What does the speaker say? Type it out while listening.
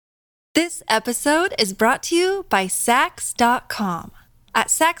This episode is brought to you by Sax.com. At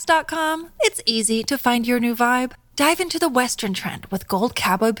Sax.com, it's easy to find your new vibe. Dive into the Western trend with gold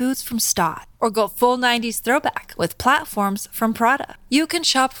cowboy boots from Stott, or go full 90s throwback with platforms from Prada. You can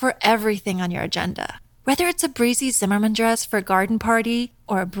shop for everything on your agenda, whether it's a breezy Zimmermann dress for a garden party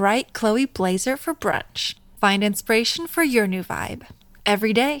or a bright Chloe blazer for brunch. Find inspiration for your new vibe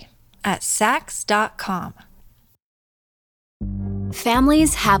every day at Sax.com.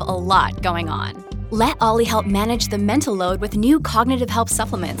 Families have a lot going on. Let Ollie help manage the mental load with new cognitive help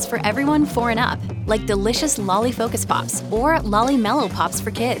supplements for everyone 4 and up, like delicious Lolly Focus Pops or Lolly Mellow Pops for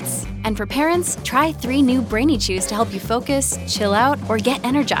kids. And for parents, try 3 new Brainy Chews to help you focus, chill out, or get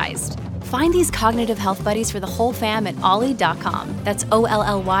energized. Find these cognitive health buddies for the whole fam at ollie.com. That's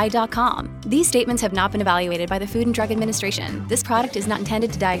OLLY.com. These statements have not been evaluated by the Food and Drug Administration. This product is not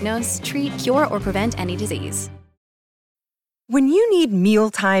intended to diagnose, treat, cure, or prevent any disease. When you need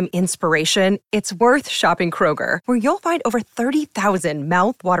mealtime inspiration, it's worth shopping Kroger, where you'll find over 30,000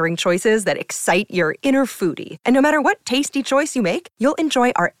 mouth-watering choices that excite your inner foodie. And no matter what tasty choice you make, you'll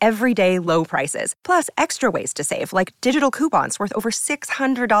enjoy our everyday low prices, plus extra ways to save, like digital coupons worth over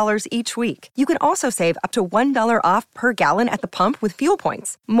 $600 each week. You can also save up to $1 off per gallon at the pump with fuel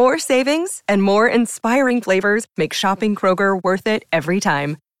points. More savings and more inspiring flavors make shopping Kroger worth it every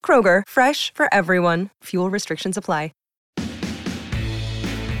time. Kroger, fresh for everyone. Fuel restrictions apply.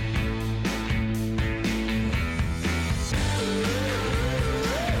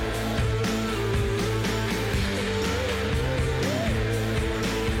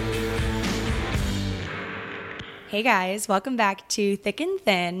 Hey guys, welcome back to Thick and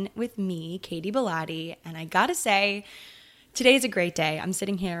Thin with me, Katie Bellotti, and I gotta say, today's a great day. I'm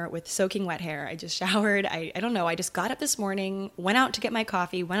sitting here with soaking wet hair. I just showered. I don't know, I just got up this morning, went out to get my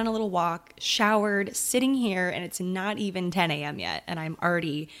coffee, went on a little walk, showered, sitting here, and it's not even 10 a.m. yet, and I'm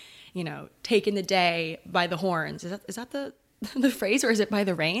already, taking the day by the horns. Is that the phrase, or is it by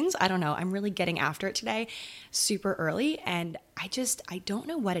the reins? I don't know. I'm really getting after it today, super early, and I don't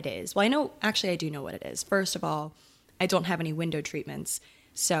know what it is. Well, I do know what it is. First of all, I don't have any window treatments,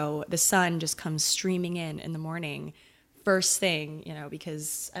 so the sun just comes streaming in the morning, first thing,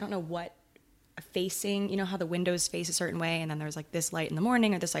 because I don't know what facing, how the windows face a certain way, and then there's like this light in the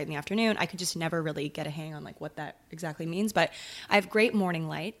morning or this light in the afternoon. I could just never really get a hang on like what that exactly means, but I have great morning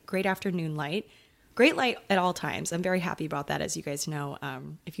light, great afternoon light, great light at all times. I'm very happy about that, as you guys know.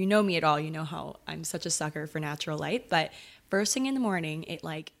 If you know me at all, you know how I'm such a sucker for natural light. But first thing in the morning, it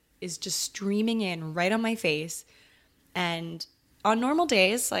is just streaming in right on my face. And on normal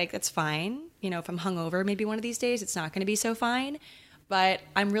days, that's fine. If I'm hungover, maybe one of these days, it's not going to be so fine. But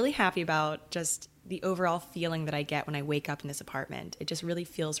I'm really happy about just the overall feeling that I get when I wake up in this apartment. It just really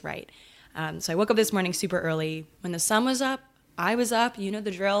feels right. So I woke up this morning super early. When the sun was up, I was up, you know the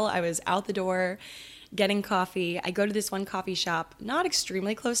drill. I was out the door getting coffee. I go to this one coffee shop, not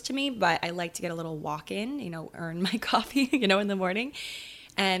extremely close to me, but I like to get a little walk in, earn my coffee, in the morning.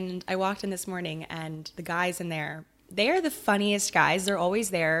 And I walked in this morning, and the guys in there, they are the funniest guys. They're always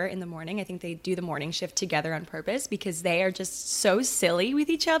there in the morning. I think they do the morning shift together on purpose because they are just so silly with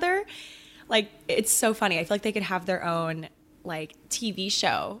each other. It's so funny. I feel like they could have their own TV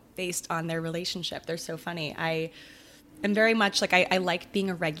show based on their relationship. They're so funny. I'm very much I like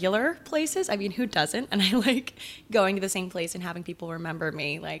being a regular places. I mean, who doesn't? And I like going to the same place and having people remember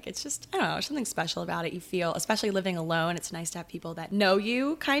me. It's just, I don't know, something special about it. You feel, especially living alone, it's nice to have people that know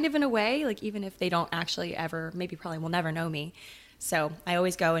you kind of in a way, even if they don't actually ever, maybe probably will never know me. So I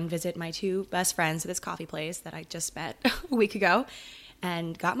always go and visit my 2 best friends at this coffee place that I just met a week ago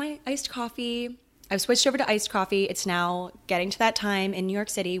and got my iced coffee. I've switched over to iced coffee. It's now getting to that time in New York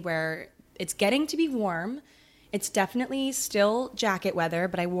City where it's getting to be warm. It's definitely still jacket weather,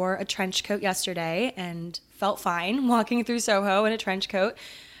 but I wore a trench coat yesterday and felt fine walking through Soho in a trench coat.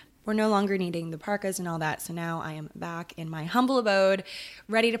 We're no longer needing the parkas and all that, so now I am back in my humble abode,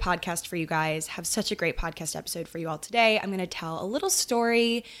 ready to podcast for you guys. Have such a great podcast episode for you all today. I'm going to tell a little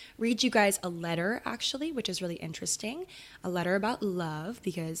story, read you guys a letter, actually, which is really interesting. A letter about love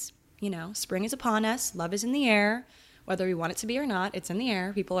because, spring is upon us. Love is in the air. Whether we want it to be or not, it's in the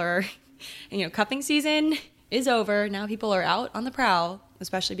air. People are, cuffing season is over. Now people are out on the prowl,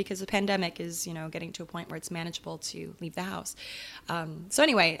 especially because the pandemic is, getting to a point where it's manageable to leave the house. So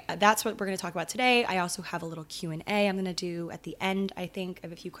anyway, that's what we're going to talk about today. I also have a little Q&A I'm going to do at the end, I think. I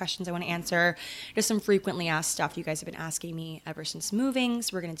have a few questions I want to answer. Just some frequently asked stuff you guys have been asking me ever since moving,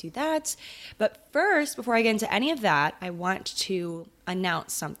 so we're going to do that. But first, before I get into any of that, I want to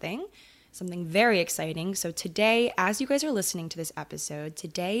announce something very exciting. So today, as you guys are listening to this episode,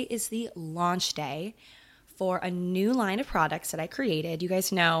 today is the launch day for a new line of products that I created. You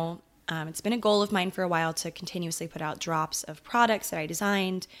guys know It's been a goal of mine for a while to continuously put out drops of products that I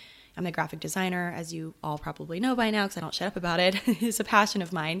designed. I'm a graphic designer, as you all probably know by now because I don't shut up about it. It's a passion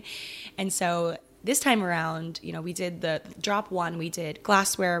of mine. And so this time around, we did the drop one, we did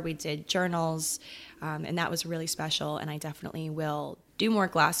glassware, we did journals, and that was really special. And I definitely will do more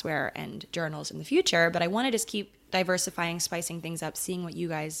glassware and journals in the future, but I want to just keep diversifying, spicing things up, seeing what you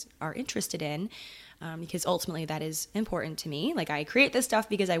guys are interested in, because ultimately that is important to me. Like, I create this stuff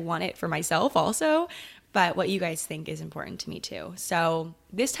because I want it for myself also, but what you guys think is important to me too. So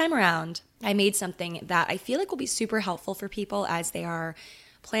this time around, I made something that I feel like will be super helpful for people as they are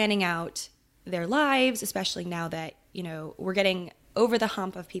planning out their lives, especially now that, we're getting over the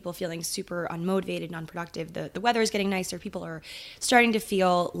hump of people feeling super unmotivated, non-productive. The weather is getting nicer. People are starting to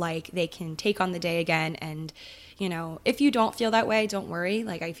feel like they can take on the day again. And, if you don't feel that way, don't worry.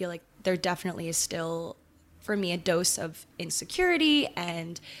 Like, I feel like there definitely is still, for me, a dose of insecurity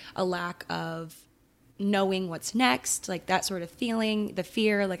and a lack of knowing what's next, like that sort of feeling, the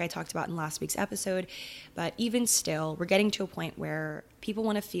fear, like I talked about in last week's episode. But even still, we're getting to a point where people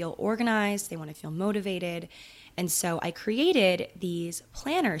want to feel organized, they want to feel motivated. And so I created these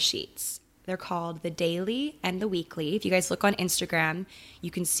planner sheets. They're called the daily and the weekly. If you guys look on Instagram,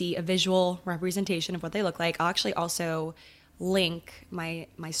 you can see a visual representation of what they look like. I'll actually also link my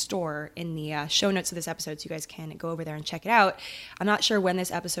store in the show notes of this episode so you guys can go over there and check it out. I'm not sure when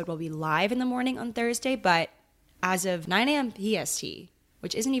this episode will be live in the morning on Thursday, but as of 9 a.m. PST,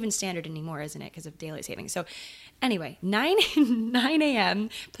 which isn't even standard anymore, isn't it, because of daylight savings. So anyway, 9 a.m.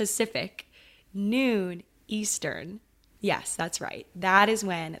 Pacific, noon Eastern. Yes, that's right. That is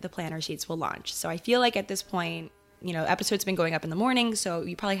when the planner sheets will launch. So I feel like at this point, episodes have been going up in the morning, so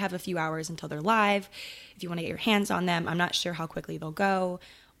you probably have a few hours until they're live. If you want to get your hands on them, I'm not sure how quickly they'll go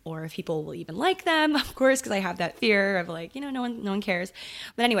or if people will even like them, of course, because I have that fear of like, no one cares.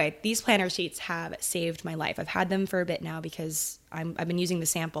 But anyway, these planner sheets have saved my life. I've had them for a bit now because I've been using the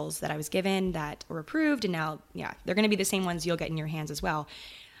samples that I was given that were approved, and now, they're going to be the same ones you'll get in your hands as well.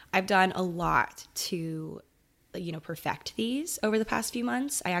 I've done a lot to perfect these over the past few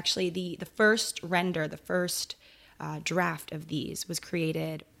months. I actually, the first render, the first draft of these was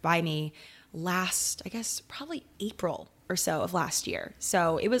created by me last, I guess, probably April or so of last year.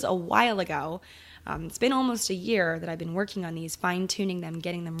 So it was a while ago. It's been almost a year that I've been working on these, fine-tuning them,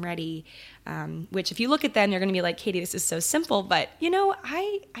 getting them ready, which if you look at them, you're going to be like, Katie, this is so simple. But,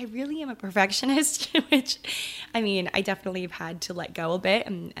 I really am a perfectionist, which, I definitely have had to let go a bit.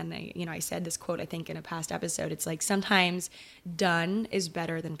 And I said this quote, I think, in a past episode. It's like, sometimes done is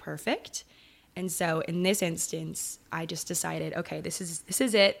better than perfect. And so in this instance, I just decided, okay, this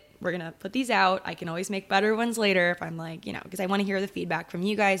is it. We're going to put these out. I can always make better ones later if I'm like, because I want to hear the feedback from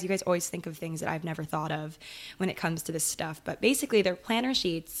you guys. You guys always think of things that I've never thought of when it comes to this stuff. But basically, they're planner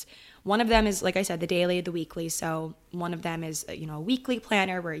sheets. One of them is, like I said, the daily, the weekly. So one of them is, a weekly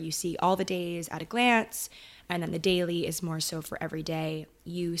planner where you see all the days at a glance. And then the daily is more so for everyday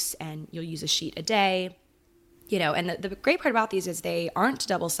use, and you'll use a sheet a day. And the great part about these is they aren't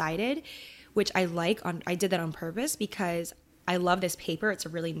double-sided, which I like. I did that on purpose because I love this paper. It's a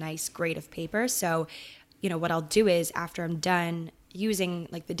really nice grade of paper. So, what I'll do is after I'm done using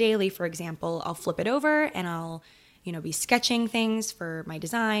like the daily, for example, I'll flip it over and I'll, be sketching things for my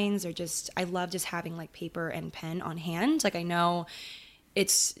designs, or I love just having like paper and pen on hand. Like, I know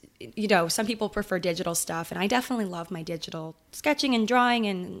it's, some people prefer digital stuff, and I definitely love my digital sketching and drawing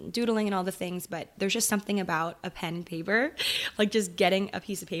and doodling and all the things, but there's just something about a pen and paper, like just getting a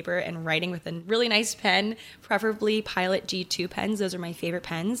piece of paper and writing with a really nice pen, preferably Pilot G2 pens. Those are my favorite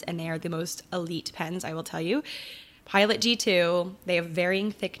pens, and they are the most elite pens, I will tell you. Pilot G2, they have varying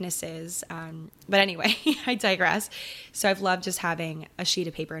thicknesses, but anyway, I digress. So I've loved just having a sheet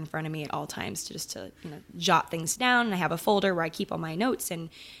of paper in front of me at all times to jot things down. And I have a folder where I keep all my notes, and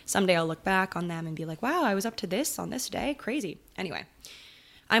someday I'll look back on them and be like, wow, I was up to this on this day. Crazy. Anyway,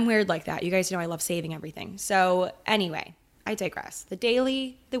 I'm weird like that. You guys know I love saving everything. So anyway, I digress. The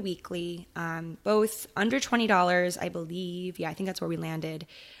daily, the weekly, both under $20, I believe. Yeah, I think that's where we landed.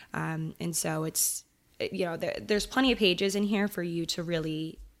 And so it's, there's plenty of pages in here for you to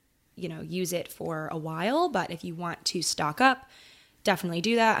really, use it for a while. But if you want to stock up, definitely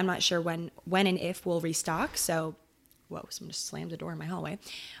do that. I'm not sure when and if we'll restock. So, whoa, someone just slammed the door in my hallway.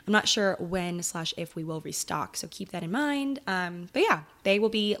 I'm not sure when/if we will restock. So keep that in mind. But yeah, they will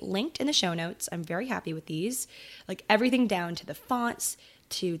be linked in the show notes. I'm very happy with these. Like, everything down to the fonts,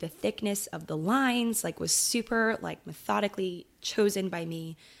 to the thickness of the lines, like, was super methodically chosen by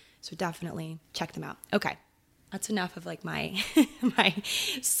me. So definitely check them out. Okay, that's enough of like my my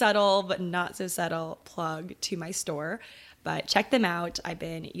subtle but not so subtle plug to my store. But check them out. I've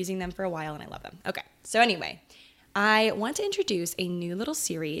been using them for a while and I love them. Okay, so anyway, I want to introduce a new little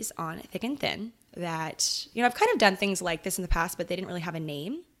series on Thick and Thin that, I've kind of done things like this in the past, but they didn't really have a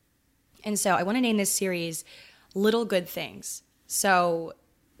name. And so I want to name this series Little Good Things. So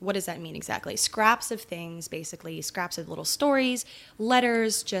what does that mean exactly? Scraps of things, basically, scraps of little stories,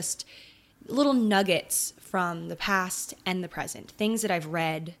 letters, just little nuggets from the past and the present, things that I've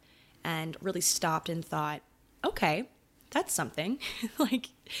read and really stopped and thought, okay, that's something.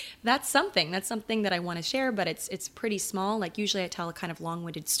 That's something that I want to share, but it's pretty small. Like usually I tell kind of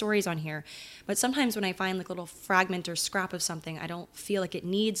long-winded stories on here, but sometimes when I find like a little fragment or scrap of something, I don't feel like it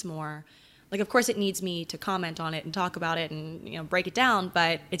needs more. Like, of course it needs me to comment on it and talk about it and, break it down,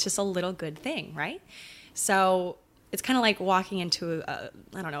 but it's just a little good thing, right? So it's kind of like walking into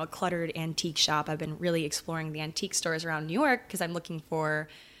a cluttered antique shop. I've been really exploring the antique stores around New York because I'm looking for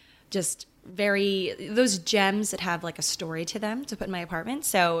just those gems that have like a story to them to put in my apartment.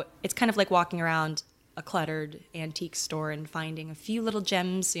 So it's kind of like walking around a cluttered antique store and finding a few little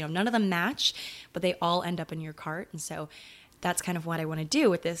gems, none of them match, but they all end up in your cart. And so that's kind of what I want to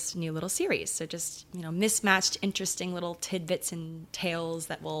do with this new little series. So just, mismatched, interesting little tidbits and tales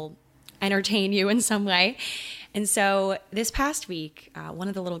that will entertain you in some way. And so this past week, one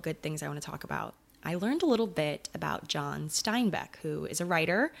of the little good things I want to talk about, I learned a little bit about John Steinbeck, who is a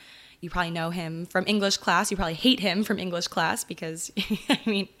writer. You probably know him from English class. You probably hate him from English class because,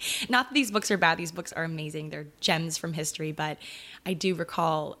 not that these books are bad. These books are amazing. They're gems from history. But I do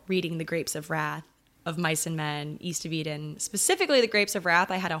recall reading The Grapes of Wrath, Of Mice and Men, East of Eden. Specifically The Grapes of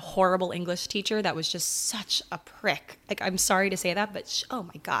Wrath. I had a horrible English teacher that was just such a prick. Like, I'm sorry to say that, but oh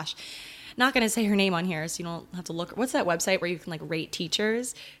my gosh. Not going to say her name on here, so you don't have to look. What's that website where you can rate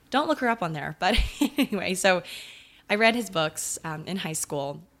teachers? Don't look her up on there. But anyway, so I read his books in high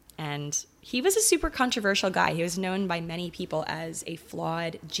school. And he was a super controversial guy. He was known by many people as a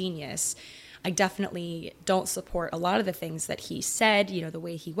flawed genius. I definitely don't support a lot of the things that he said, the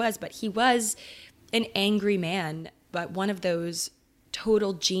way he was, but he was an angry man, but one of those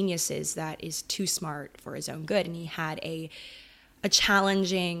total geniuses that is too smart for his own good. And he had a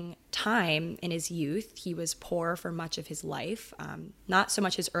challenging time in his youth. He was poor for much of his life, not so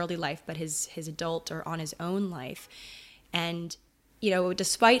much his early life, but his adult or on his own life. And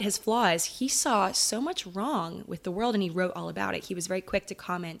despite his flaws, he saw so much wrong with the world and he wrote all about it. He was very quick to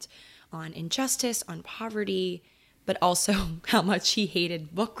comment on injustice, on poverty, but also how much he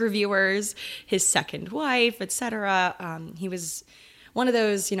hated book reviewers, his second wife, etc. He was one of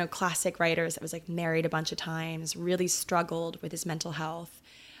those, classic writers that was married a bunch of times, really struggled with his mental health,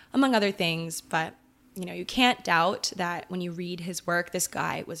 among other things. But, you can't doubt that when you read his work, this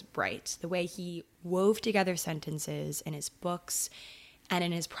guy was bright. The way he wove together sentences in his books and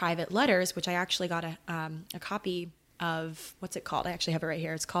in his private letters, which I actually got a copy of. What's it called? I actually have it right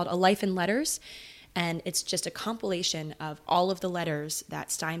here. It's called A Life in Letters, and it's just a compilation of all of the letters that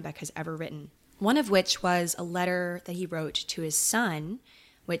Steinbeck has ever written, one of which was a letter that he wrote to his son,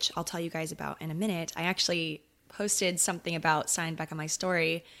 which I'll tell you guys about in a minute. I actually posted something about Steinbeck on my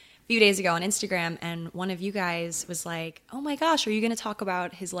story a few days ago on Instagram, and one of you guys was like, oh my gosh, are you going to talk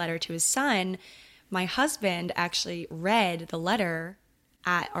about his letter to his son? My husband actually read the letter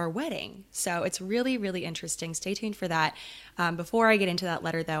at our wedding. So it's really, really interesting. Stay tuned for that. Before I get into that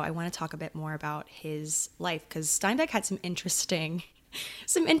letter, though, I want to talk a bit more about his life, because Steinbeck had some interesting,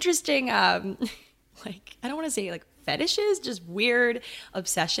 I don't want to say fetishes, just weird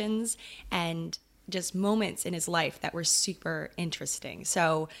obsessions and just moments in his life that were super interesting.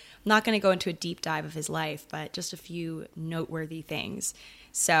 So I'm not going to go into a deep dive of his life, but just a few noteworthy things.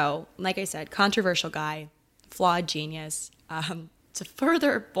 So like I said, controversial guy, flawed genius. To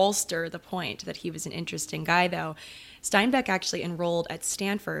further bolster the point that he was an interesting guy, though, Steinbeck actually enrolled at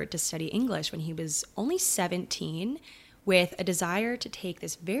Stanford to study English when he was only 17 with a desire to take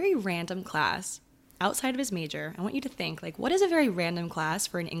this very random class outside of his major. I want you to think, what is a very random class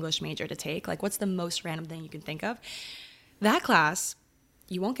for an English major to take? What's the most random thing you can think of? That class,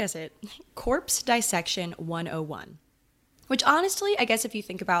 you won't guess it, Corpse Dissection 101. Which honestly, I guess if you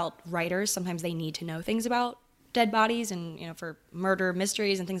think about writers, sometimes they need to know things about dead bodies and, for murder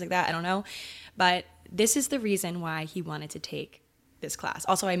mysteries and things like that. I don't know. But this is the reason why he wanted to take this class.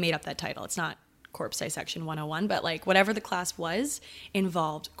 Also, I made up that title. It's not Corpse Dissection 101, but whatever the class was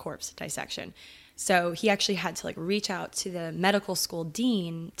involved corpse dissection. So he actually had to reach out to the medical school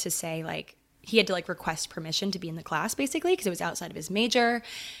dean to say he had to request permission to be in the class basically because it was outside of his major.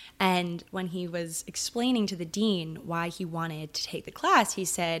 And when he was explaining to the dean why he wanted to take the class, he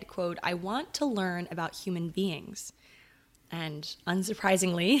said, quote, "I want to learn about human beings." And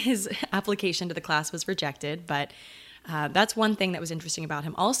unsurprisingly, his application to the class was rejected. But That's one thing that was interesting about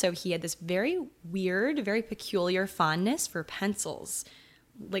him. Also, he had this very weird, very peculiar fondness for pencils.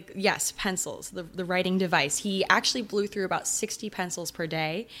 Like, yes, pencils, the writing device. He actually blew through about 60 pencils per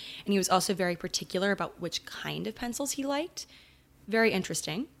day, and he was also very particular about which kind of pencils he liked. Very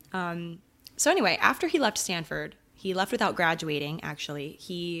interesting. So anyway, after he left Stanford, he left without graduating, actually.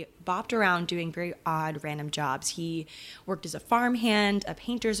 He bopped around doing very odd, random jobs. He worked as a farmhand, a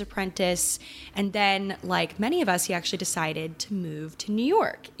painter's apprentice, and then, like many of us, he actually decided to move to New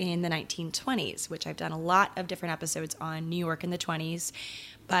York in the 1920s, which I've done a lot of different episodes on New York in the 20s.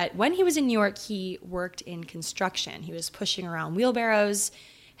 But when he was in New York, he worked in construction. He was pushing around wheelbarrows,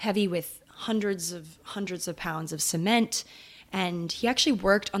 heavy with hundreds of pounds of cement, and he actually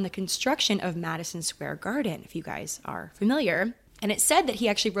worked on the construction of Madison Square Garden, if you guys are familiar. And it said that he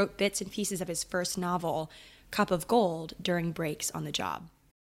actually wrote bits and pieces of his first novel, Cup of Gold, during breaks on the job.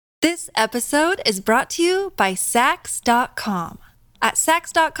 This episode is brought to you by Saks.com. At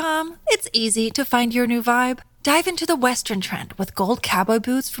Saks.com, it's easy to find your new vibe. Dive into the Western trend with gold cowboy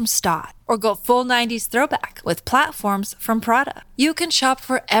boots from Stott, or go full 90s throwback with platforms from Prada. You can shop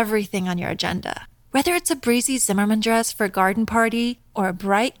for everything on your agenda, whether it's a breezy Zimmermann dress for a garden party or a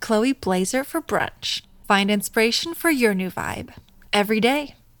bright Chloe blazer for brunch. Find inspiration for your new vibe every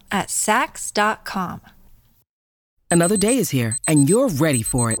day at Saks.com. Another day is here, and you're ready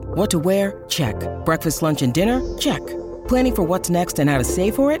for it. What to wear? Check. Breakfast, lunch, and dinner? Check. Planning for what's next and how to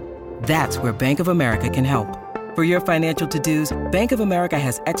save for it? That's where Bank of America can help. For your financial to-dos, Bank of America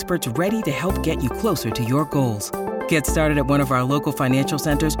has experts ready to help get you closer to your goals. Get started at one of our local financial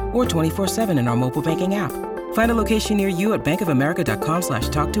centers or 24/7 in our mobile banking app. Find a location near you at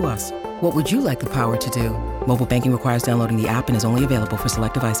bankofamerica.com/talktous. What would you like the power to do? Mobile banking requires downloading the app and is only available for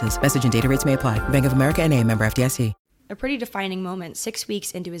select devices. Message and data rates may apply. Bank of America NA, member FDIC. A pretty defining moment, 6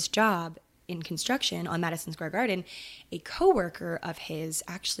 weeks into his job in construction on Madison Square Garden, a coworker of his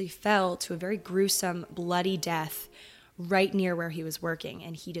actually fell to a very gruesome, bloody death right near where he was working,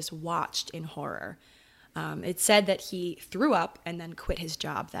 and he just watched in horror. It said that he threw up and then quit his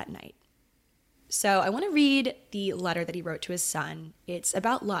job that night. So I want to read the letter that he wrote to his son. It's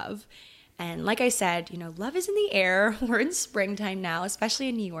about love. And like I said, love is in the air. We're in springtime now, especially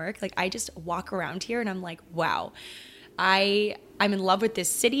in New York. Like, I just walk around here and I'm like, wow, I'm in love with this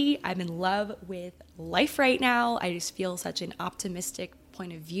city. I'm in love with life right now. I just feel such an optimistic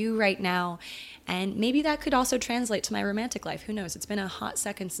point of view right now. And maybe that could also translate to my romantic life. Who knows? It's been a hot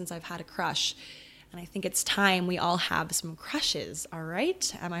second since I've had a crush. And I think it's time we all have some crushes, all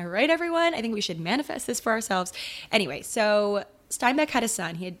right? Am I right, everyone? I think we should manifest this for ourselves. Anyway, so Steinbeck had a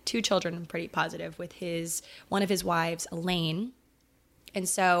son. He had 2 children, I'm pretty positive, with one of his wives, Elaine. And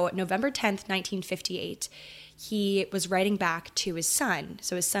so November 10th, 1958, he was writing back to his son.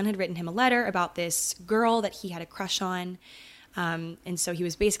 So his son had written him a letter about this girl that he had a crush on. And so he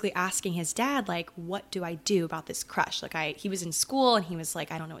was basically asking his dad, like, what do I do about this crush? Like, he was in school and he was like,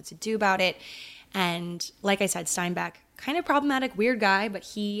 I don't know what to do about it. And like I said, Steinbeck, kind of problematic, weird guy, but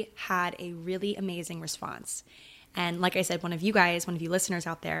he had a really amazing response. And like I said, one of you listeners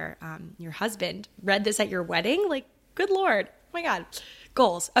out there, your husband read this at your wedding. Like, good Lord. Oh my God.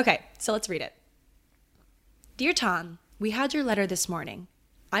 Goals. Okay, so let's read it. Dear Tom, we had your letter this morning.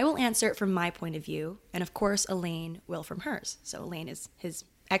 I will answer it from my point of view, and of course Elaine will from hers. So Elaine is his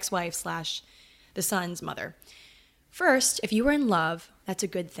ex-wife / the son's mother. First, if you are in love, that's a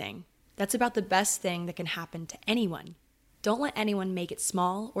good thing. That's about the best thing that can happen to anyone. Don't let anyone make it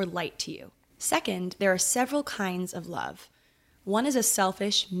small or light to you. Second, there are several kinds of love. One is a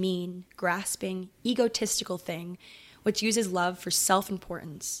selfish, mean, grasping, egotistical thing which uses love for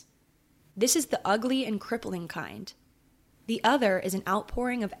self-importance. This is the ugly and crippling kind. The other is an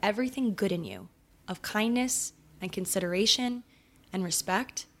outpouring of everything good in you, of kindness and consideration and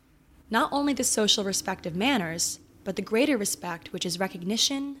respect, not only the social respect of manners, but the greater respect which is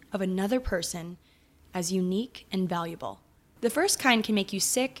recognition of another person as unique and valuable. The first kind can make you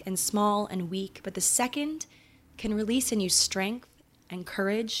sick and small and weak, but the second can release in you strength and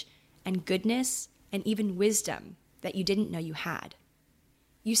courage and goodness and even wisdom that you didn't know you had.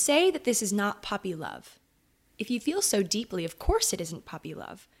 You say that this is not puppy love. If you feel so deeply, of course it isn't puppy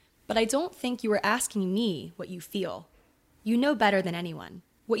love, but I don't think you are asking me what you feel. You know better than anyone.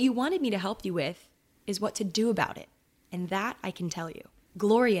 What you wanted me to help you with is what to do about it, and that I can tell you.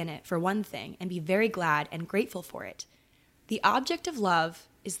 Glory in it, for one thing, and be very glad and grateful for it. The object of love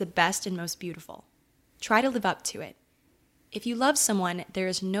is the best and most beautiful. Try to live up to it. If you love someone, there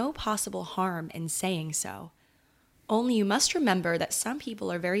is no possible harm in saying so. Only you must remember that some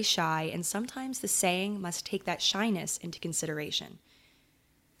people are very shy, and sometimes the saying must take that shyness into consideration.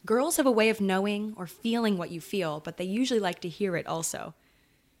 Girls have a way of knowing or feeling what you feel, but they usually like to hear it also.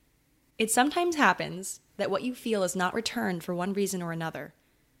 It sometimes happens that what you feel is not returned for one reason or another,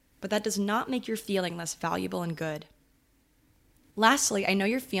 but that does not make your feeling less valuable and good. Lastly, I know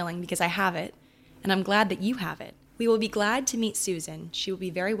your feeling because I have it, and I'm glad that you have it. We will be glad to meet Susan. She will be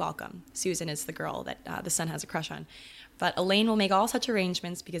very welcome. Susan is the girl that the son has a crush on. But Elaine will make all such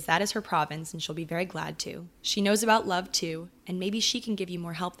arrangements because that is her province, and she'll be very glad to. She knows about love too, and maybe she can give you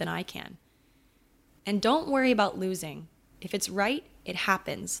more help than I can. And don't worry about losing. If it's right, it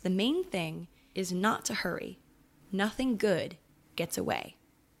happens. The main thing is not to hurry. Nothing good gets away.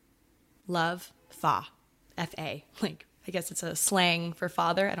 Love, Fa. F-A. Like, I guess it's a slang for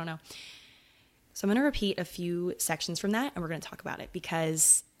father. I don't know. So I'm going to repeat a few sections from that, and we're going to talk about it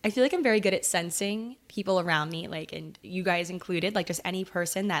because I feel like I'm very good at sensing people around me, like, and you guys included, like just any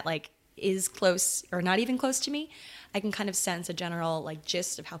person that like is close or not even close to me. I can kind of sense a general like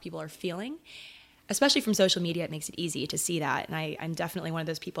gist of how people are feeling. Especially from social media, it makes it easy to see that. And I'm definitely one of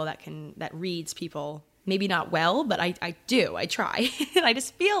those people that reads people, maybe not well, but I do. I try. And I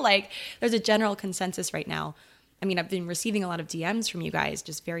just feel like there's a general consensus right now. I mean, I've been receiving a lot of DMs from you guys,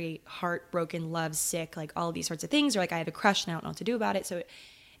 just very heartbroken, love sick, like all of these sorts of things. Or like I have a crush and I don't know what to do about it. So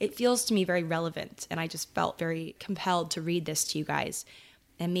it feels to me very relevant. And I just felt very compelled to read this to you guys.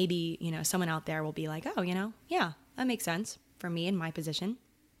 And maybe, someone out there will be like, oh, yeah, that makes sense for me in my position.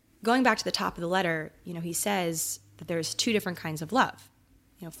 Going back to the top of the letter, he says that there's two different kinds of love.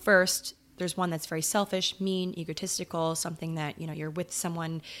 First, there's one that's very selfish, mean, egotistical, something that, you're with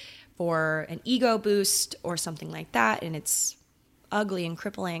someone for an ego boost or something like that, and it's ugly and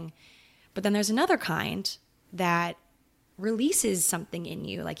crippling. But then there's another kind that releases something in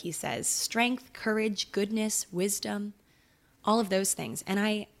you, like he says, strength, courage, goodness, wisdom, all of those things. And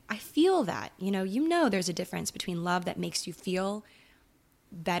I feel that, there's a difference between love that makes you feel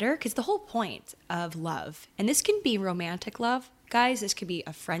better, because the whole point of love, and this can be romantic love, guys, this could be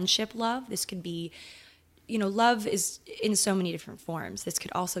a friendship love, this could be, love is in so many different forms. This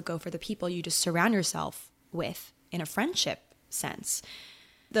could also go for the people you just surround yourself with in a friendship sense.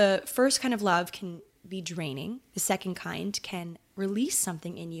 The first kind of love can be draining. The second kind can release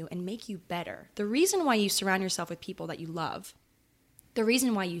something in you and make you better. The reason why you surround yourself with people that you love, the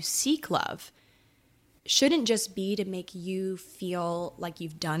reason why you seek love, shouldn't just be to make you feel like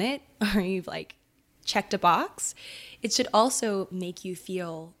you've done it or you've like checked a box. It should also make you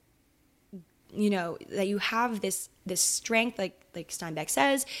feel, that you have this strength, like Steinbeck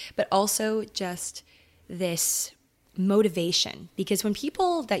says, but also just this motivation. Because when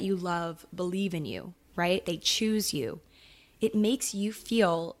people that you love believe in you, right, they choose you, it makes you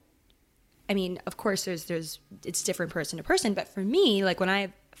feel, I mean, of course it's different person to person, but for me, like when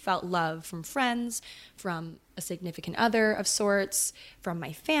I felt love from friends, from a significant other of sorts, from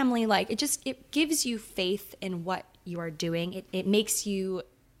my family, like it gives you faith in what you are doing. It makes you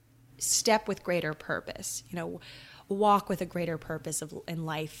step with greater purpose, walk with a greater purpose in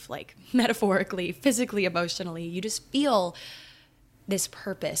life, like metaphorically, physically, emotionally. You just feel this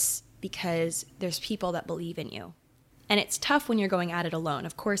purpose because there's people that believe in you. And it's tough when you're going at it alone.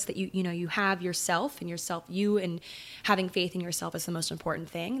 Of course, that you have yourself, and having faith in yourself is the most important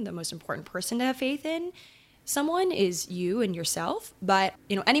thing. The most important person to have faith in someone is you and yourself. But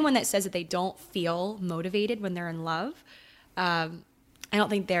anyone that says that they don't feel motivated when they're in love, I don't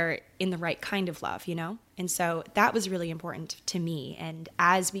think they're in the right kind of love, And so that was really important to me. And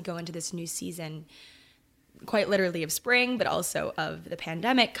as we go into this new season, quite literally of spring, but also of the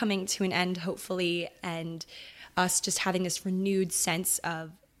pandemic coming to an end, hopefully, and us just having this renewed sense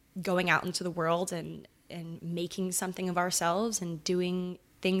of going out into the world and making something of ourselves and doing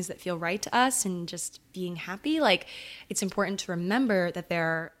things that feel right to us and just being happy. Like, it's important to remember that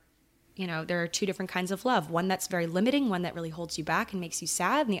there are two different kinds of love. One that's very limiting, one that really holds you back and makes you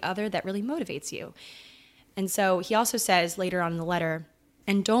sad, and the other that really motivates you. And so he also says later on in the letter,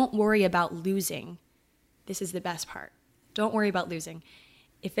 and don't worry about losing. This is the best part. Don't worry about losing.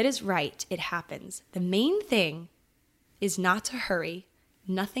 If it is right, it happens. The main thing is not to hurry.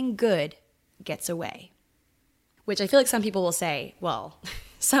 Nothing good gets away. Which I feel like some people will say, well,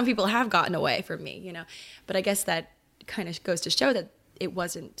 some people have gotten away from me, But I guess that kind of goes to show that it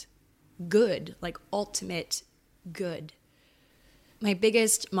wasn't good, like ultimate good. My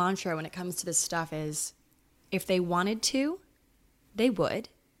biggest mantra when it comes to this stuff is, if they wanted to, they would.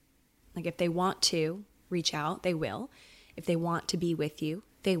 Like, if they want to reach out, they will. If they want to be with you,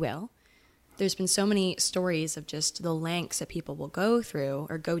 they will. There's been so many stories of just the lengths that people will go through,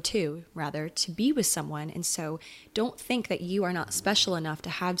 or go to, rather, to be with someone. And so don't think that you are not special enough to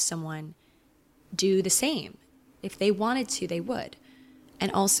have someone do the same. If they wanted to, they would.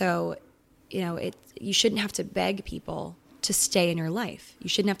 And also, you shouldn't have to beg people to stay in your life. You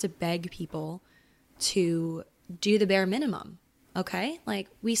shouldn't have to beg people to do the bare minimum, okay? Like,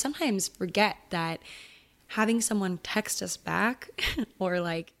 we sometimes forget that having someone text us back or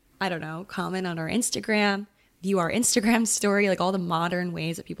like, I don't know, comment on our Instagram, view our Instagram story, like all the modern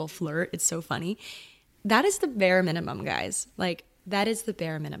ways that people flirt, it's so funny. That is the bare minimum, guys. Like, that is the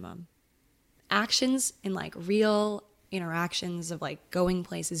bare minimum. Actions in like real interactions of like going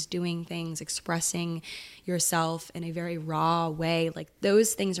places, doing things, expressing yourself in a very raw way, like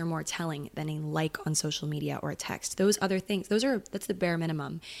those things are more telling than a like on social media or a text. Those other things, that's the bare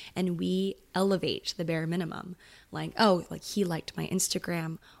minimum. And we elevate the bare minimum. Like, oh, like he liked my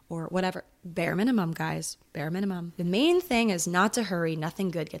Instagram or whatever. Bare minimum, guys, bare minimum. The main thing is not to hurry,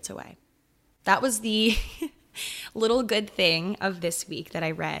 nothing good gets away. That was the little good thing of this week that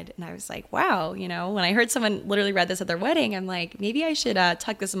I read. And I was like, wow, when I heard someone literally read this at their wedding, I'm like, maybe I should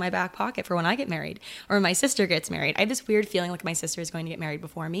tuck this in my back pocket for when I get married or when my sister gets married. I have this weird feeling like my sister is going to get married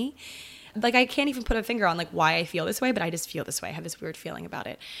before me. Like, I can't even put a finger on like why I feel this way, but I just feel this way. I have this weird feeling about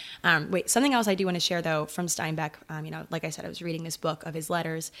it. Something else I do want to share though from Steinbeck, like I said, I was reading this book of his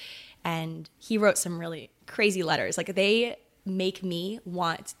letters and he wrote some really crazy letters. Like, they make me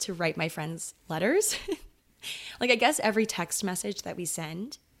want to write my friends letters. Like, I guess every text message that we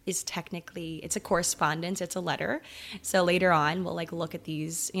send is technically, it's a correspondence, it's a letter. So later on, we'll like look at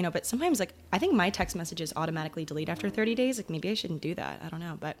these, but sometimes like, I think my text messages automatically delete after 30 days. Like, maybe I shouldn't do that. I don't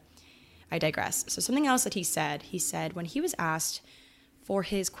know, but I digress. So something else that he said when he was asked for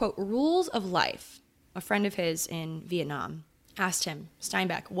his quote, rules of life, a friend of his in Vietnam asked him,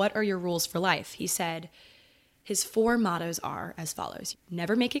 Steinbeck, what are your rules for life? He said his 4 mottos are as follows: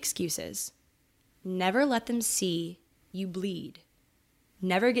 never make excuses, never let them see you bleed,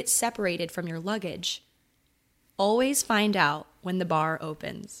 never get separated from your luggage, always find out when the bar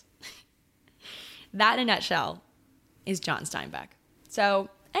opens. That in a nutshell is John Steinbeck. So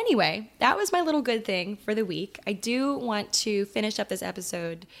anyway, that was my little good thing for the week. I do want to finish up this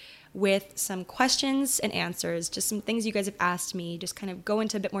episode with some questions and answers, just some things you guys have asked me, just kind of go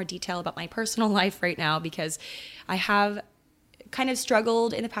into a bit more detail about my personal life right now, because I have kind of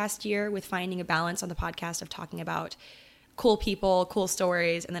struggled in the past year with finding a balance on the podcast of talking about cool people, cool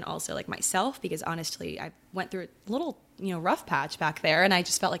stories, and then also like myself, because honestly, I went through a little, rough patch back there, and I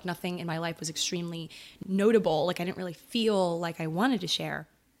just felt like nothing in my life was extremely notable. Like, I didn't really feel like I wanted to share.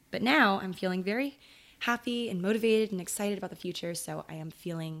 But now I'm feeling very happy and motivated and excited about the future, so I am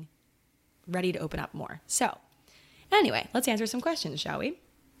feeling ready to open up more. So anyway, let's answer some questions, shall we?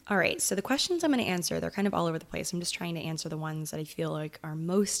 All right, so the questions I'm going to answer, they're kind of all over the place. I'm just trying to answer the ones that I feel like are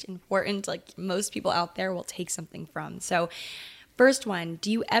most important, like most people out there will take something from. So first one,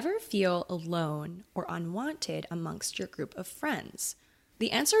 do you ever feel alone or unwanted amongst your group of friends?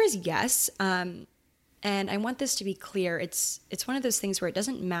 The answer is yes. And I want this to be clear. It's one of those things where it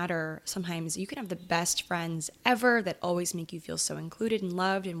doesn't matter. Sometimes you can have the best friends ever that always make you feel so included and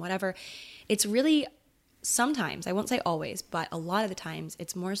loved and whatever. It's really sometimes, I won't say always, but a lot of the times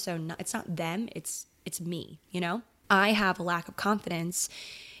it's more so it's not them, it's me, I have a lack of confidence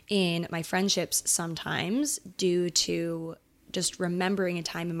in my friendships sometimes due to just remembering a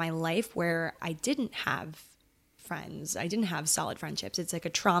time in my life where I didn't have friends. I didn't have solid friendships. It's like a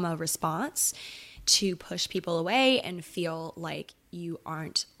trauma response to push people away and feel like you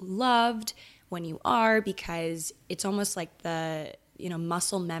aren't loved when you are, because it's almost like the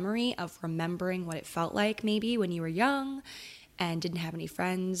muscle memory of remembering what it felt like maybe when you were young and didn't have any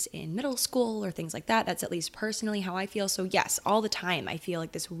friends in middle school or things like that. That's at least personally how I feel. So yes, all the time I feel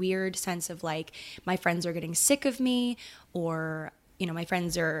like this weird sense of like my friends are getting sick of me, or my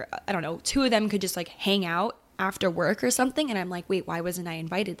friends are, I don't know, 2 of them could just like hang out after work or something, and I'm like, wait, why wasn't I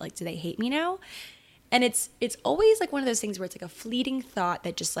invited? Like, do they hate me now? And it's always like one of those things where it's like a fleeting thought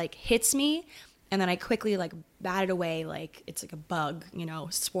that just like hits me, and then I quickly like bat it away like it's like a bug,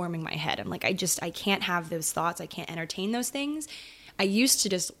 swarming my head. I'm like, I can't have those thoughts. I can't entertain those things. I used to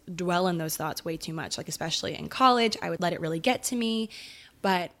just dwell in those thoughts way too much, like especially in college. I would let it really get to me.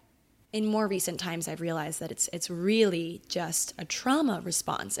 But in more recent times, I've realized that it's really just a trauma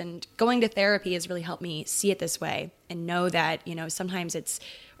response. And going to therapy has really helped me see it this way and know that, sometimes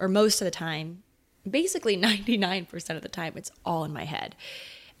or most of the time, basically 99% of the time, it's all in my head.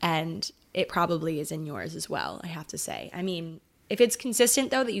 And it probably is in yours as well, I have to say. I mean, if it's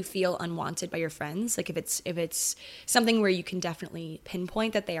consistent though that you feel unwanted by your friends, like if it's something where you can definitely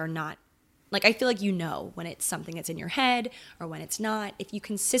pinpoint that they are not, like I feel like when it's something that's in your head or when it's not, if you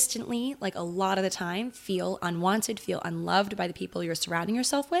consistently, like a lot of the time, feel unwanted, feel unloved by the people you're surrounding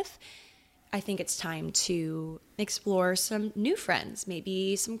yourself with, I think it's time to explore some new friends,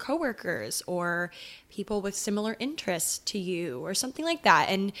 maybe some coworkers or people with similar interests to you or something like that.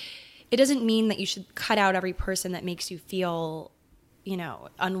 And it doesn't mean that you should cut out every person that makes you feel,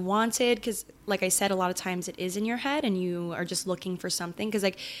 unwanted, because like I said, a lot of times it is in your head and you are just looking for something. Because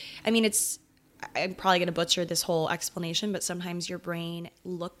I'm probably going to butcher this whole explanation, but sometimes your brain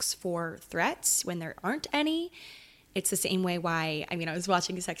looks for threats when there aren't any. It's the same way I was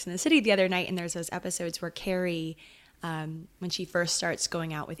watching Sex and the City the other night, and there's those episodes where Carrie, when she first starts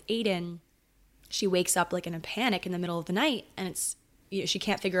going out with Aiden, she wakes up like in a panic in the middle of the night, and she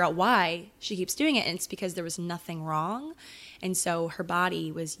can't figure out why she keeps doing it, and it's because there was nothing wrong. And so her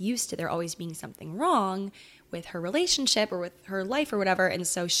body was used to there always being something wrong with her relationship or with her life or whatever. And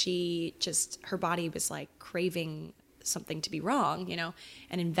so her body was like craving something to be wrong,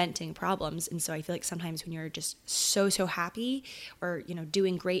 and inventing problems. And so I feel like sometimes when you're just so happy or,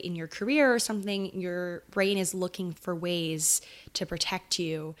 doing great in your career or something, your brain is looking for ways to protect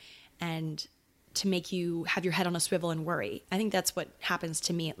you and to make you have your head on a swivel and worry. I think that's what happens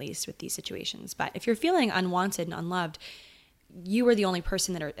to me, at least, with these situations. But if you're feeling unwanted and unloved, you are the only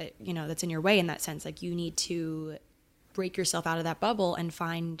person that's in your way in that sense. Like, you need to break yourself out of that bubble and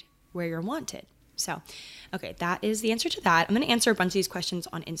find where you're wanted. So, okay, that is the answer to that. I'm going to answer a bunch of these questions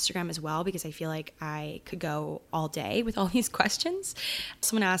on Instagram as well, because I feel like I could go all day with all these questions.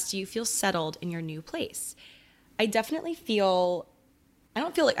 Someone asked, do you feel settled in your new place? I definitely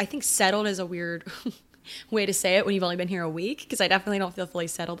I think settled is a weird way to say it when you've only been here a week, because I definitely don't feel fully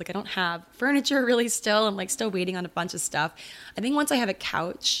settled. Like, I don't have furniture really still. I'm like still waiting on a bunch of stuff. I think once I have a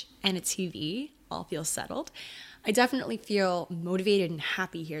couch and a TV, I'll feel settled. I definitely feel motivated and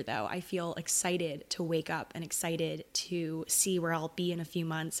happy here, though. I feel excited to wake up and excited to see where I'll be in a few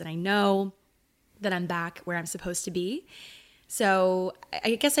months. And I know that I'm back where I'm supposed to be. So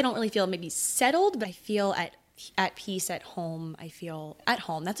I guess I don't really feel maybe settled, but I feel at peace at home. I feel at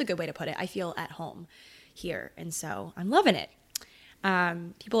home. That's a good way to put it. I feel at home here. And so I'm loving it. A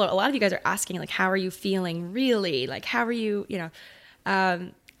lot of you guys are asking, like, how are you feeling really? Like, how are you,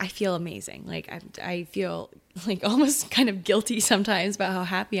 I feel amazing. Like, I feel like almost kind of guilty sometimes about how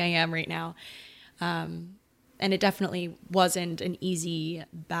happy I am right now. And it definitely wasn't an easy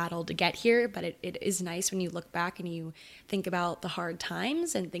battle to get here, but it is nice when you look back and you think about the hard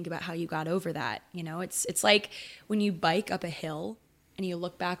times and think about how you got over that. It's like when you bike up a hill and you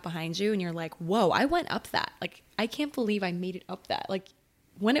look back behind you and you're like, whoa, I went up that. Like, I can't believe I made it up that. Like,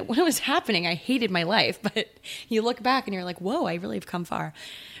 when it was happening, I hated my life, but you look back and you're like, whoa, I really have come far.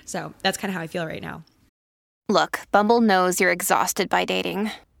 So that's kind of how I feel right now. Look, Bumble knows you're exhausted by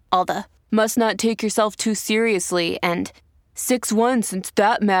dating. All the must not take yourself too seriously and 6'1" since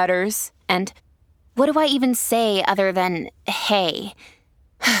that matters. And what do I even say other than, hey?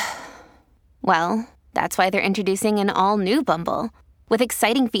 Well, that's why they're introducing an all-new Bumble with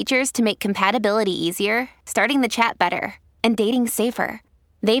exciting features to make compatibility easier, starting the chat better, and dating safer.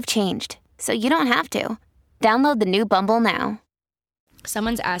 They've changed, so you don't have to. Download the new Bumble now.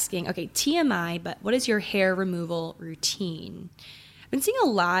 Someone's asking, okay, TMI, but what is your hair removal routine? I've been seeing a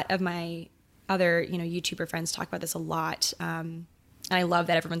lot of my other, YouTuber friends talk about this a lot. And I love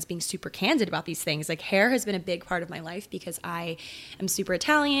that everyone's being super candid about these things. Like, hair has been a big part of my life because I am super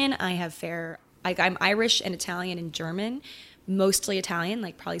Italian. I have I'm Irish and Italian and German, mostly Italian,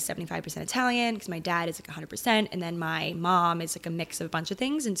 like probably 75% Italian, because my dad is like 100%. And then my mom is like a mix of a bunch of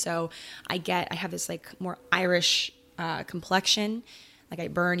things. And so I have this like more Irish complexion. Like, I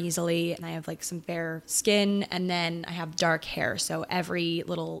burn easily and I have like some fair skin, and then I have dark hair. So every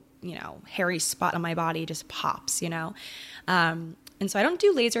little, hairy spot on my body just pops, And so I don't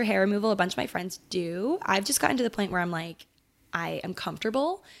do laser hair removal. A bunch of my friends do. I've just gotten to the point where I'm like, I am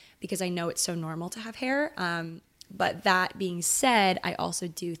comfortable because I know it's so normal to have hair. But that being said, I also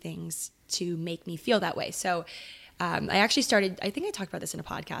do things to make me feel that way. So I actually started, I think I talked about this in a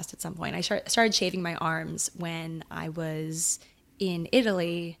podcast at some point. I started shaving my arms when I was in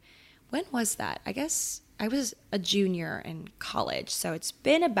Italy. When was that? I guess I was a junior in college. So it's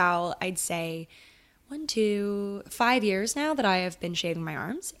been about, I'd say, 5 years now that I have been shaving my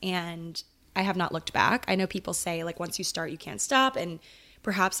arms, and I have not looked back. I know people say, like, once you start, you can't stop, and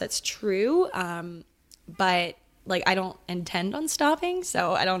perhaps that's true. But like, I don't intend on stopping.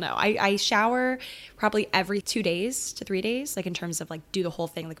 So I don't know. I shower probably every 2 days to 3 days, like in terms of like do the whole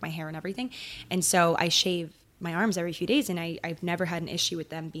thing, like my hair and everything. And so I shave my arms every few days, and I've never had an issue with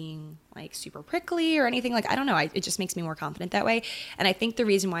them being like super prickly or anything. Like, I don't know. It just makes me more confident that way. And I think the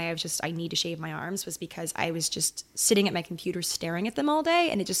reason why I need to shave my arms was because I was just sitting at my computer staring at them all day,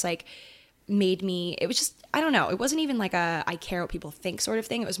 and it just like made me, it was just, I don't know, it wasn't even like a I care what people think sort of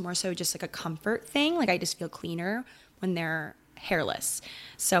thing. It was more so just like a comfort thing. Like I just feel cleaner when they're hairless.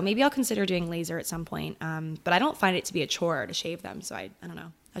 So maybe I'll consider doing laser at some point. But I don't find it to be a chore to shave them. So I don't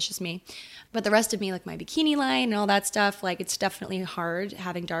know. That's just me. But the rest of me, like my bikini line and all that stuff, like it's definitely hard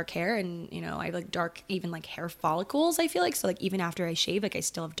having dark hair. And, you know, I have like dark, even like hair follicles, I feel like. So like even after I shave, like I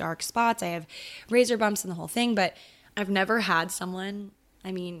still have dark spots. I have razor bumps and the whole thing. But I've never had someone,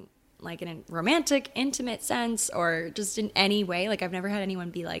 I mean, like in a romantic, intimate sense or just in any way, like I've never had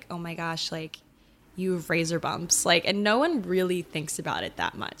anyone be like, oh my gosh, like you have razor bumps. Like, and no one really thinks about it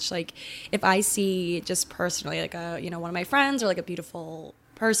that much. Like if I see just personally like a, you know, one of my friends or like a beautiful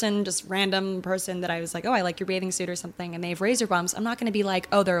person, just random person that I was like, oh, I like your bathing suit or something, and they have razor bumps, I'm not going to be like,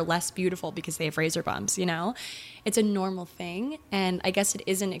 oh, they're less beautiful because they have razor bumps, you know? It's a normal thing. And I guess it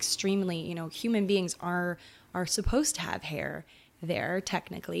isn't extremely, you know, human beings are supposed to have hair there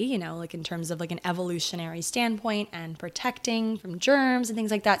technically, you know, like in terms of like an evolutionary standpoint and protecting from germs and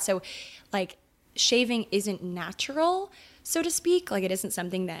things like that. So like shaving isn't natural, so to speak. Like it isn't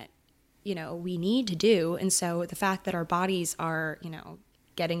something that, you know, we need to do. And so the fact that our bodies are, you know,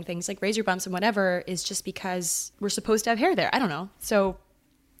 getting things like razor bumps and whatever is just because we're supposed to have hair there. I don't know. So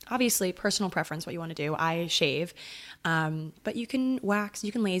obviously personal preference, what you want to do. I shave, but you can wax,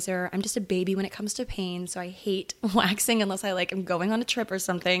 you can laser. I'm just a baby when it comes to pain. So I hate waxing unless I like am going on a trip or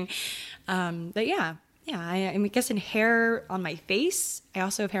something. But yeah, I guess in hair on my face, I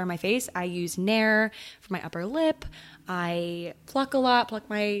also have hair on my face. I use Nair for my upper lip. I pluck a lot, pluck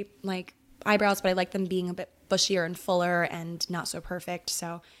my like eyebrows, but I like them being a bit bushier and fuller and not so perfect.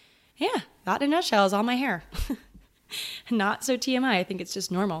 So yeah, that in a nutshell is all my hair. Not so TMI. I think it's just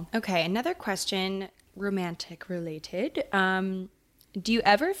normal. Okay, another question, romantic related. Do you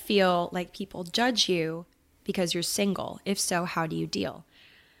ever feel like people judge you because you're single? If so, how do you deal?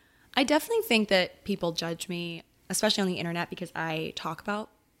 I definitely think that people judge me, especially on the internet, because I talk about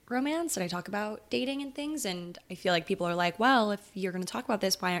romance and I talk about dating and things. And I feel like people are like, well, if you're going to talk about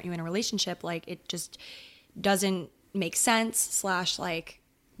this, why aren't you in a relationship? Like it just doesn't make sense / like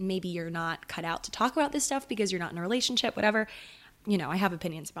maybe you're not cut out to talk about this stuff because you're not in a relationship, whatever. You know, I have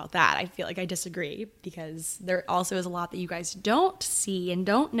opinions about that. I feel like I disagree because there also is a lot that you guys don't see and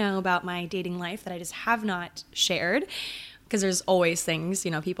don't know about my dating life that I just have not shared, because there's always things,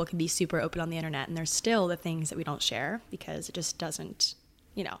 you know, people can be super open on the internet and there's still the things that we don't share because it just doesn't,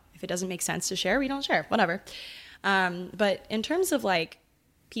 you know, if it doesn't make sense to share, we don't share, whatever. But in terms of like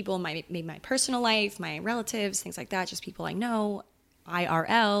people in maybe my personal life, my relatives, things like that, just people I know,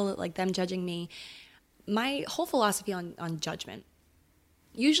 IRL, like them judging me, my whole philosophy on judgment,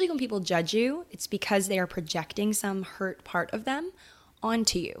 usually when people judge you, it's because they are projecting some hurt part of them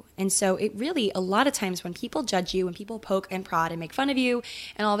onto you. And so it really, a lot of times when people judge you, when people poke and prod and make fun of you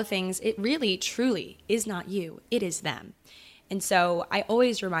and all the things, it really, truly is not you, it is them. And so I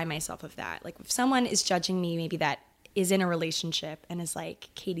always remind myself of that. Like if someone is judging me, maybe that is in a relationship and is like,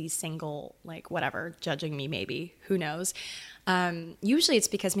 Katie's single, like whatever, judging me maybe, who knows? Usually it's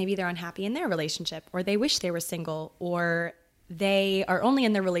because maybe they're unhappy in their relationship, or they wish they were single, or they are only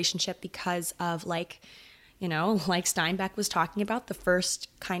in their relationship because of like, you know, like Steinbeck was talking about, the first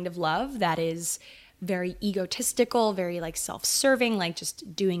kind of love that is very egotistical, very like self-serving, like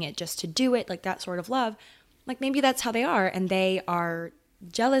just doing it just to do it, like that sort of love. Like maybe that's how they are, and they are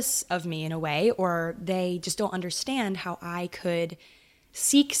jealous of me in a way, or they just don't understand how I could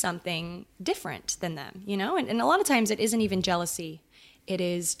seek something different than them, you know? And a lot of times it isn't even jealousy. It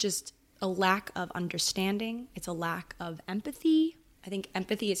is just a lack of understanding. It's a lack of empathy. I think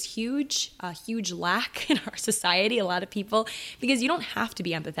empathy is huge, a huge lack in our society, a lot of people, because you don't have to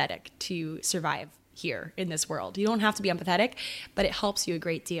be empathetic to survive here in this world. You don't have to be empathetic, but it helps you a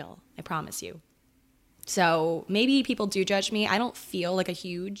great deal, I promise you. So maybe people do judge me. I don't feel like a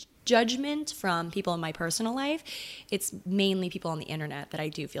huge judgment from people in my personal life. It's mainly people on the internet that I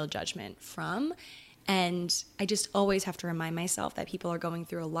do feel judgment from. And I just always have to remind myself that people are going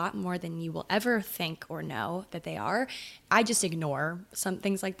through a lot more than you will ever think or know that they are. I just ignore some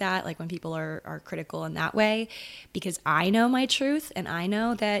things like that, like when people are critical in that way, because I know my truth and I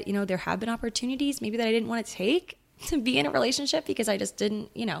know that, you know, there have been opportunities maybe that I didn't want to take to be in a relationship because I just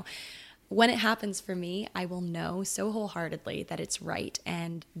didn't, you know. When it happens for me, I will know so wholeheartedly that it's right.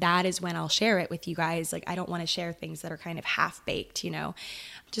 And that is when I'll share it with you guys. Like, I don't want to share things that are kind of half-baked, you know,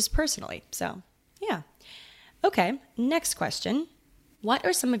 just personally. So, yeah. Okay, next question. What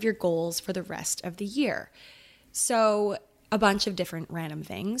are some of your goals for the rest of the year? So, a bunch of different random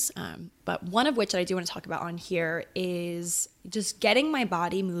things, but one of which that I do want to talk about on here is just getting my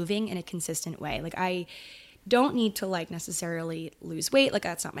body moving in a consistent way. Like, I don't need to like necessarily lose weight. Like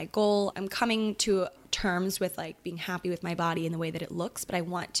that's not my goal. I'm coming to terms with like being happy with my body and the way that it looks, but I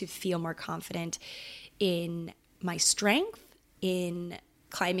want to feel more confident in my strength, in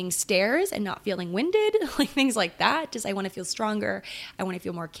climbing stairs and not feeling winded, like things like that. Just I want to feel stronger. I want to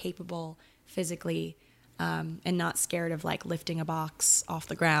feel more capable physically, and not scared of like lifting a box off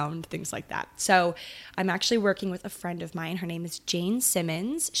the ground, things like that. So I'm actually working with a friend of mine. Her name is Jane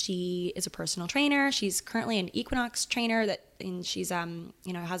Simmons. She is a personal trainer. She's currently an Equinox trainer and she's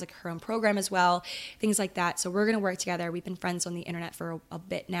has like her own program as well, things like that. So we're going to work together. We've been friends on the internet for a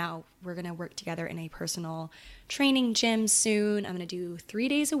bit now. We're going to work together in a personal training gym soon. I'm going to do 3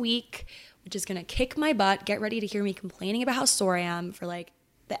 days a week, which is going to kick my butt. Get ready to hear me complaining about how sore I am for like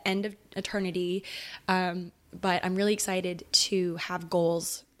the end of eternity. But I'm really excited to have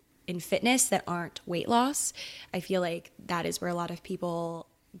goals in fitness that aren't weight loss. I feel like that is where a lot of people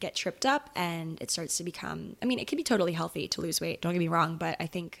get tripped up, and it starts to become, I mean, it can be totally healthy to lose weight, don't get me wrong, but I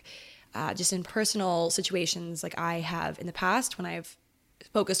think just in personal situations like I have in the past, when I've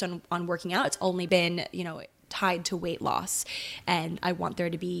focused on working out, it's only been, tied to weight loss. And I want there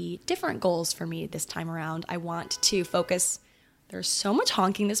to be different goals for me this time around. I want to focus. There's so much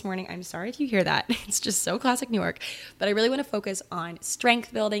honking this morning. I'm sorry if you hear that. It's just so classic New York. But I really want to focus on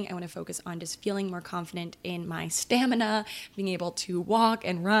strength building. I want to focus on just feeling more confident in my stamina, being able to walk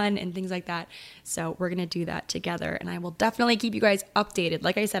and run and things like that. So we're going to do that together. And I will definitely keep you guys updated.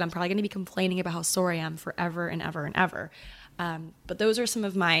 Like I said, I'm probably going to be complaining about how sore I am forever and ever and ever. But those are some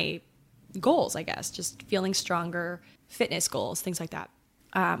of my goals, I guess. Just feeling stronger, fitness goals, things like that.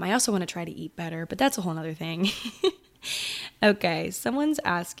 I also want to try to eat better, but that's a whole nother thing. Okay, someone's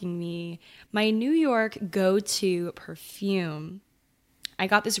asking me my New York go-to perfume. I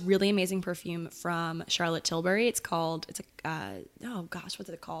got this really amazing perfume from Charlotte Tilbury. What's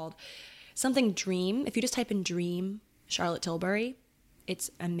it called? Something Dream. If you just type in Dream, Charlotte Tilbury,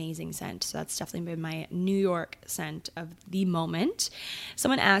 it's amazing scent. So that's definitely been my New York scent of the moment.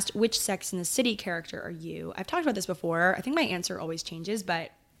 Someone asked, which Sex and the City character are you? I've talked about this before. I think my answer always changes,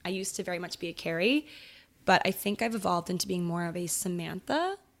 but I used to very much be a Carrie. But I think I've evolved into being more of a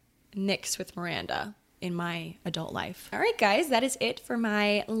Samantha mixed with Miranda in my adult life. All right, guys, that is it for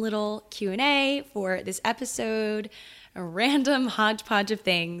my little Q&A for this episode. A random hodgepodge of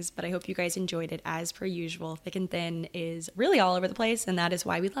things, but I hope you guys enjoyed it as per usual. Thick and Thin is really all over the place, and that is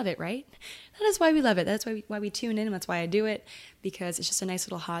why we love it, right? That is why we love it. That's why we tune in, and that's why I do it, because it's just a nice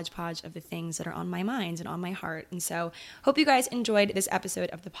little hodgepodge of the things that are on my mind and on my heart. And so hope you guys enjoyed this episode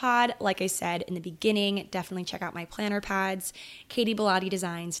of the pod. Like I said in the beginning, definitely check out my planner pads.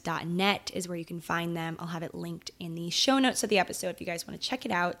 KatieBellattiDesigns.net is where you can find them. I'll have it linked in the show notes of the episode if you guys want to check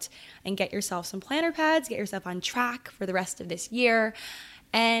it out and get yourself some planner pads, get yourself on track for the rest of this year.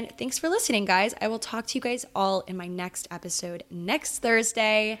 And thanks for listening, guys. I will talk to you guys all in my next episode next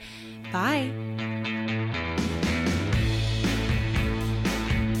Thursday. Bye.